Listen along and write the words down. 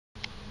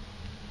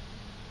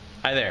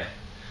Hi there.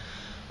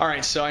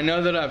 Alright, so I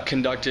know that I've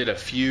conducted a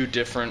few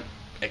different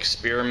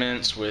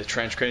experiments with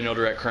transcranial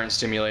direct current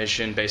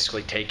stimulation,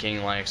 basically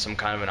taking like some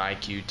kind of an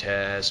IQ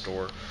test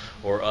or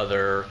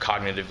other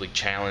cognitively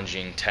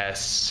challenging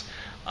tests,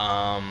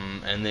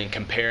 and then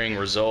comparing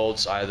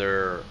results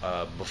either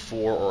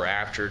before or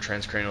after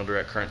transcranial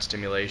direct current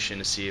stimulation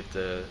to see if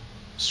the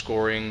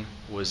scoring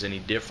was any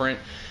different.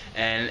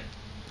 And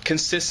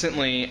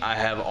consistently, I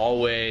have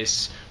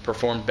always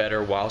performed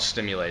better while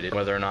stimulated,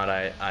 whether or not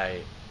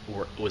I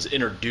was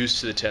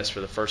introduced to the test for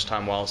the first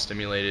time while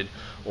stimulated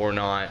or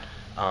not,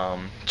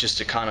 just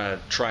to kind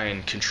of try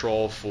and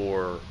control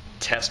for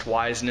test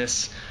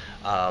wiseness.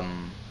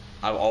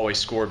 I've always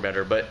scored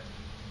better, but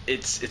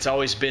it's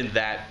always been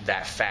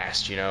that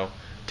fast, you know.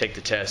 Take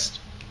the test,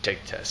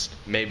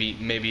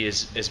 maybe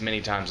as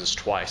many times as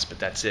twice, but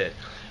that's it.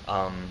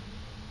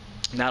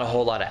 Not a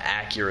whole lot of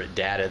accurate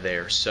data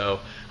there, so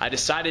I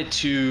decided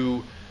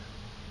to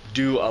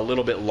do a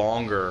little bit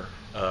longer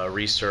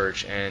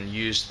research and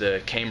used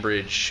the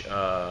Cambridge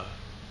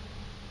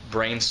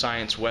Brain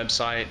Science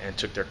website and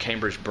took their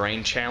Cambridge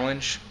Brain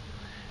Challenge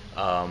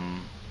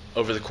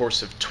over the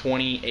course of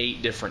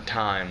 28 different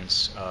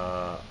times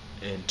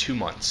in 2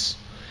 months.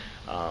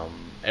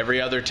 Every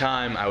other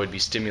time I would be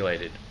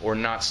stimulated or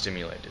not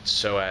stimulated,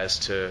 so as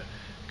to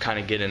kind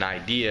of get an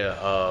idea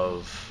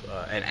of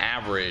an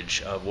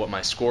average of what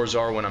my scores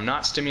are when I'm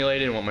not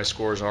stimulated and what my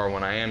scores are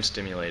when I am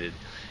stimulated,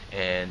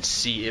 and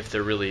see if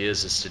there really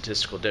is a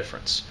statistical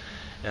difference.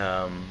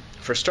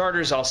 For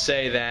starters, I'll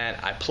say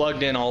that I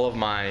plugged in all of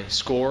my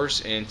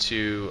scores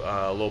into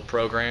a little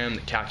program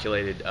that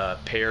calculated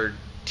paired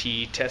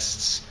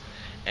t-tests,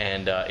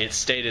 and it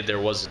stated there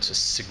wasn't a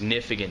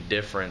significant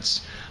difference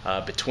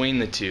between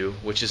the two,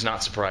 which is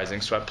not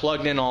surprising. So I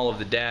plugged in all of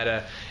the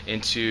data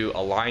into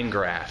a line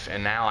graph,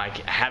 and now I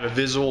have a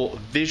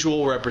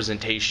visual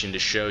representation to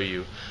show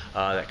you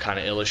that kind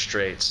of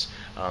illustrates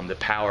the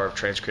power of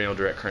transcranial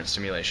direct current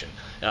stimulation.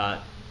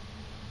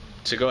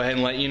 To go ahead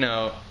and let you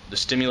know, the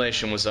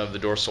stimulation was of the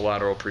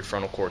dorsolateral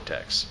prefrontal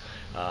cortex.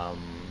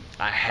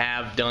 I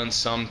have done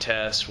some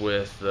tests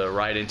with the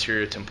right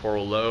anterior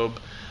temporal lobe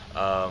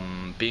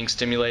being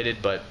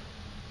stimulated, but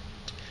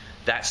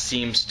that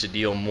seems to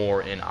deal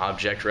more in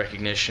object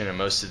recognition, and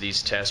most of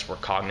these tests were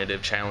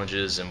cognitive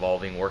challenges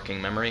involving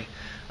working memory.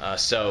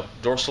 So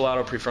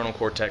dorsolateral prefrontal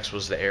cortex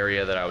was the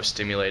area that I was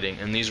stimulating,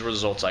 and these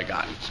results I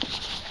got.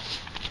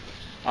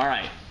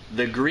 Alright,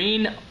 the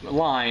green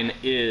line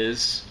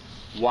is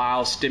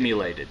while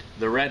stimulated.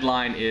 The red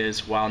line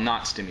is while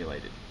not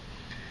stimulated.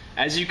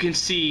 As you can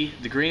see,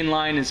 the green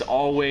line is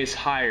always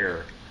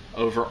higher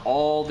over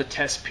all the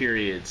test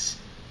periods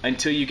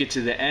until you get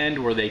to the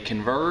end where they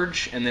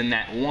converge, and then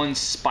that one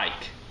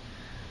spike.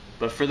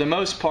 But for the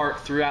most part,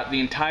 throughout the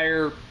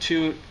entire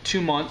two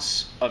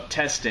months of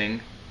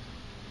testing,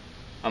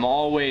 I'm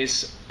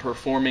always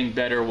performing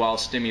better while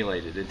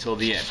stimulated until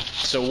the end.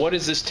 So what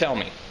does this tell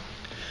me?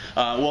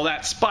 Well,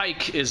 that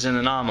spike is an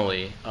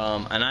anomaly,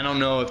 and I don't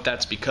know if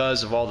that's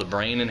because of all the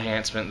brain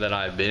enhancement that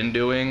I've been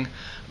doing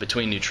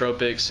between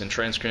nootropics and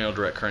transcranial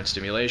direct current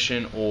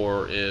stimulation,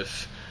 or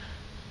if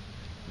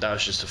that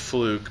was just a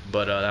fluke,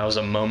 but that was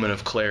a moment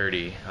of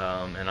clarity,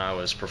 and I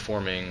was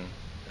performing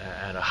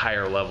at a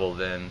higher level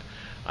than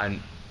I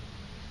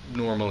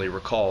normally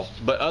recall.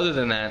 But other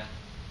than that,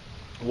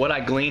 what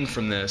I gleaned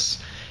from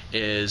this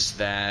is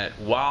that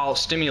while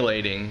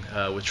stimulating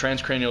with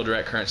transcranial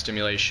direct current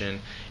stimulation,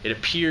 it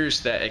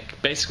appears that it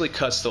basically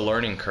cuts the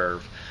learning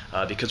curve,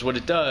 because what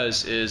it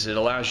does is it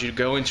allows you to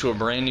go into a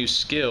brand new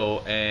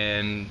skill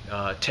and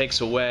takes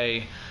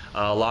away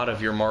a lot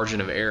of your margin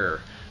of error.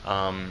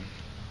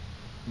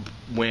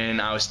 When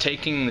I was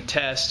taking the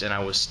test and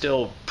I was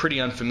still pretty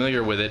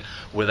unfamiliar with it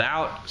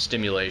without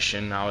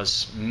stimulation, I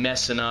was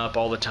messing up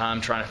all the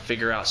time trying to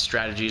figure out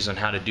strategies on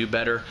how to do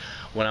better.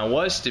 When I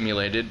was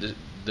stimulated,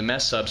 the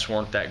mess ups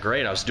weren't that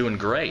great. I was doing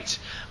great,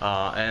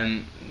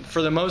 and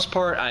for the most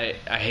part I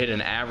hit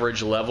an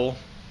average level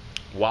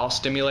while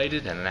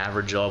stimulated and an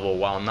average level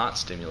while not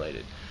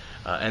stimulated,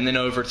 and then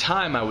over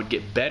time I would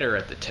get better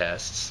at the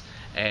tests,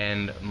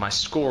 and my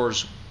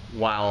scores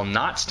while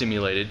not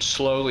stimulated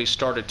slowly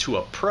started to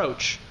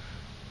approach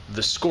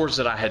the scores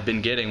that I had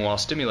been getting while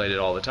stimulated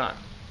all the time.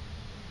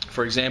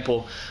 For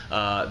example,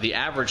 the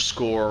average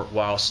score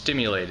while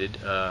stimulated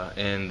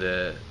in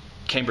the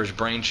Cambridge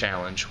Brain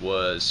Challenge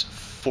was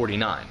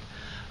 49.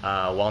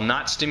 While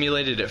not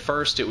stimulated at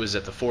first, it was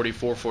at the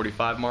 44,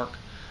 45 mark,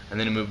 and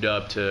then it moved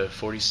up to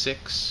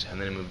 46, and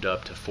then it moved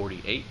up to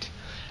 48.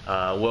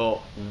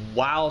 Well,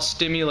 while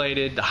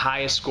stimulated, the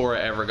highest score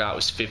I ever got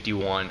was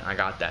 51. I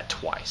got that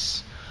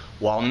twice.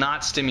 While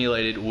not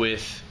stimulated,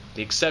 with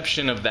the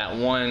exception of that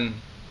one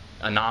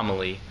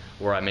anomaly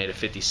where I made a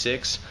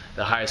 56,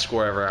 the highest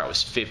score I ever got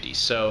was 50.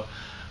 So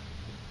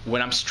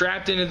when I'm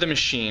strapped into the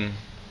machine,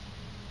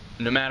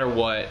 no matter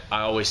what,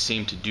 I always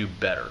seem to do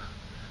better.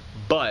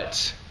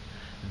 But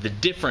the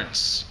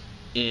difference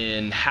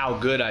in how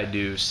good I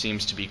do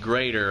seems to be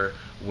greater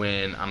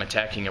when I'm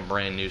attacking a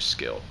brand new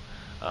skill,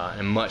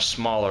 and much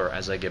smaller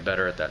as I get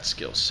better at that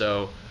skill.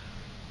 So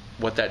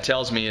what that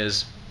tells me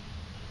is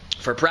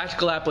For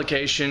practical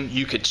application,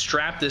 you could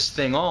strap this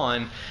thing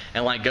on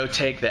and like go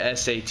take the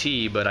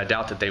SAT, but I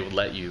doubt that they would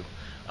let you.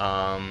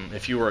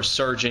 If you were a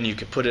surgeon, you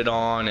could put it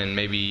on and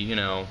maybe, you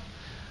know,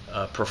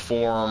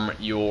 perform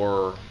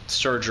your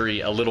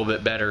surgery a little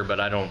bit better, but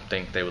I don't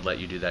think they would let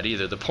you do that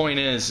either. The point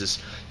is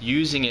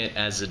using it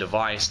as a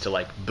device to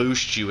like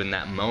boost you in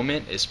that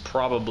moment is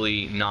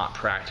probably not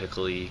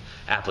practically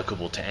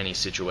applicable to any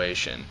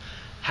situation.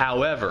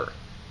 However,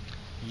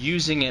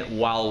 using it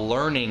while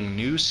learning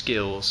new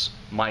skills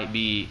might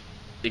be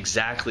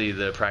exactly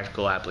the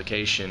practical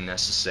application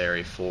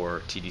necessary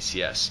for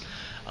tDCS.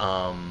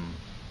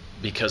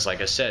 Because like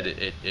I said,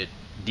 it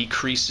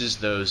decreases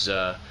those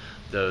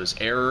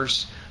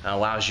errors,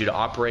 allows you to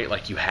operate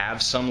like you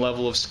have some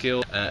level of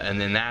skill, and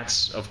then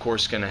that's of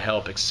course going to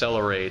help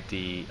accelerate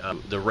the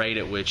rate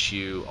at which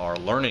you are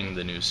learning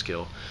the new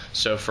skill.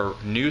 So for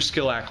new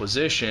skill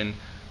acquisition,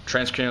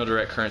 transcranial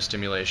direct current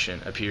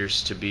stimulation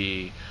appears to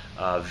be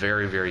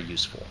very, very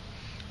useful.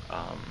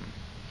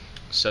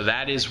 So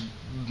that is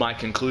my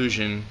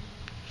conclusion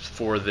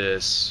for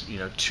this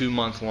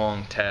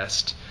 2-month-long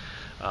test,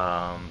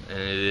 and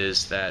it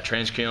is that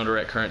transcranial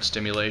direct current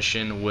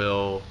stimulation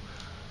will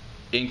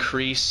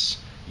increase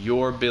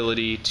your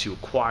ability to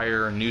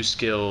acquire new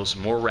skills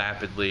more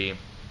rapidly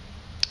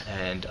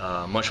and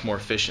much more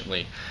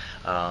efficiently.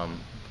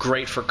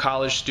 Great for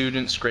college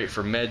students, great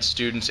for med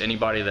students,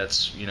 anybody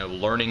that's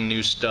learning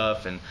new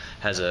stuff and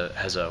has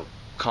a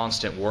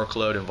constant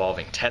workload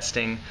involving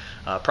testing.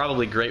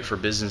 Probably great for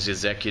business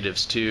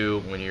executives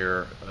too, when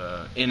you're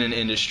in an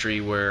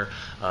industry where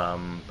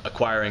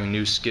acquiring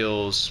new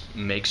skills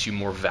makes you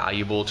more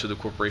valuable to the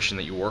corporation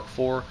that you work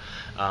for.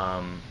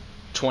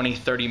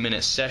 20-30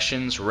 minute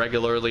sessions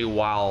regularly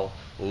while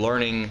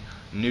learning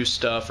new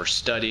stuff or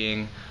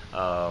studying,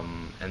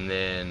 and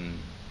then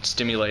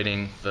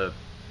stimulating the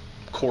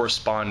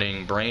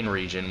corresponding brain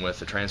region with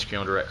the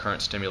transcranial direct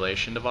current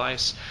stimulation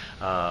device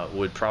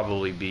would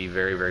probably be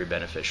very, very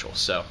beneficial.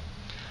 So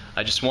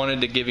I just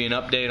wanted to give you an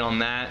update on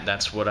that.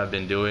 That's what I've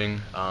been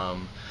doing.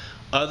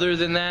 Other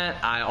than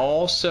that, I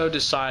also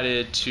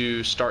decided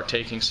to start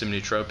taking some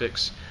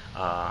nootropics.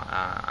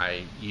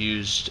 I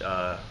used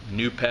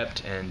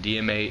Noopept and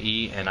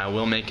DMAE, and I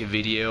will make a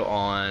video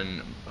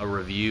on a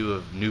review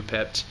of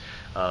Noopept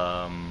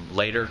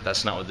later.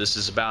 That's not what this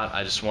is about.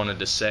 I just wanted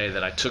to say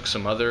that I took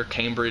some other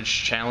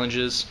Cambridge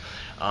challenges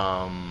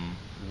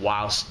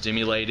while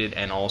stimulated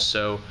and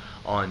also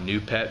on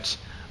Noopept.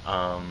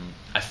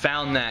 I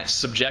found that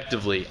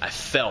subjectively I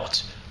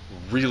felt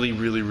really,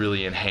 really,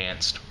 really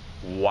enhanced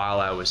while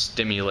I was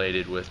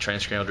stimulated with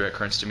transcranial direct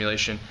current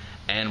stimulation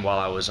and while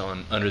I was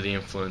under the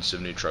influence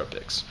of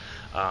nootropics.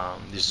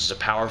 This is a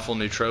powerful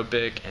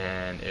nootropic,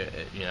 and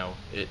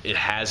it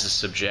has a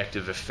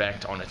subjective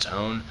effect on its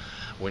own.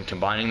 When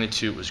combining the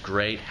two, it was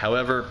great.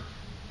 However,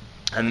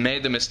 I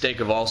made the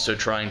mistake of also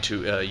trying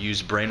to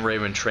use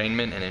brainwave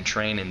entrainment and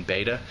entrain in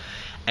beta,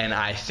 and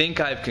I think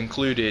I've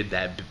concluded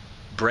that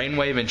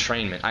brainwave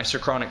entrainment,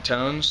 isochronic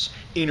tones,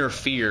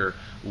 interfere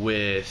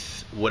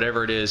with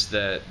whatever it is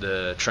that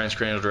the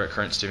transcranial direct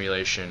current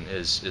stimulation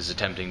is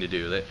attempting to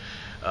do.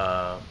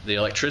 The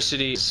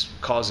electricity is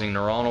causing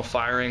neuronal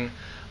firing.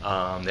 The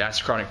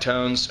isochronic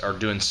tones are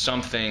doing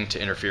something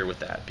to interfere with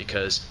that,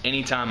 because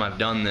anytime I've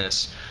done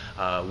this,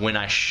 when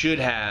I should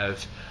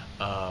have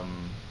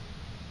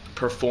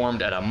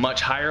performed at a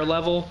much higher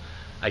level,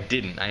 I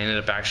didn't. I ended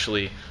up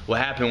actually, what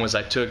happened was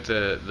I took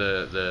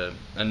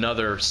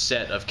another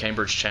set of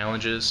Cambridge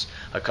challenges,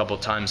 a couple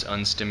times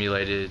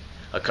unstimulated,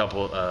 a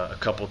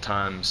couple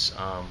times,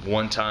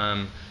 one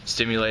time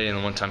stimulated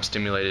and one time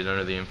stimulated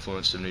under the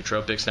influence of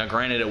nootropics. Now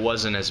granted, it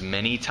wasn't as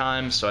many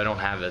times, so I don't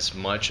have as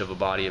much of a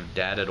body of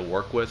data to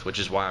work with, which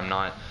is why I'm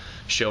not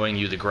showing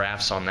you the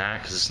graphs on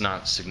that, because it's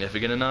not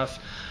significant enough.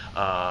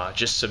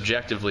 Just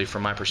subjectively,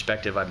 from my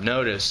perspective, I've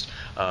noticed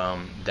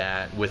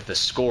that with the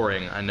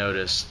scoring, I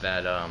noticed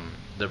that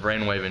the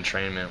brainwave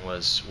entrainment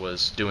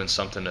was doing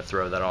something to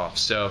throw that off.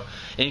 So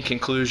in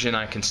conclusion,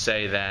 I can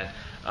say that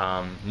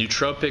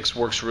nootropics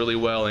works really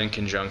well in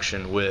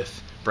conjunction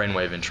with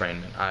brainwave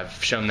entrainment.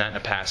 I've shown that in a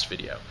past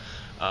video.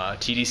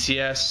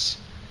 tDCS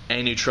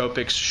and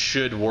nootropics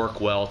should work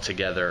well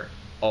together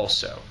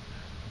also.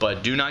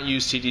 But do not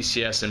use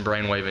tDCS and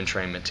brainwave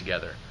entrainment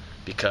together,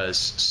 because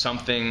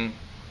something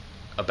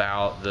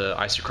about the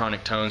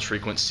isochronic tones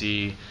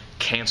frequency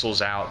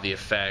cancels out the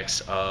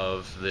effects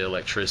of the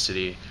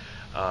electricity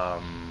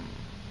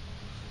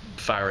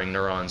firing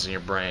neurons in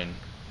your brain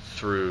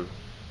through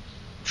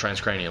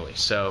transcranially.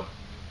 So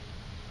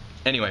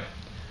anyway,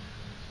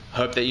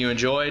 hope that you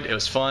enjoyed. It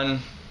was fun,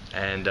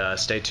 and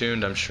stay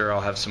tuned. I'm sure I'll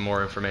have some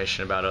more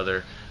information about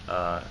other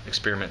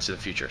experiments in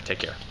the future. Take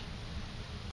care.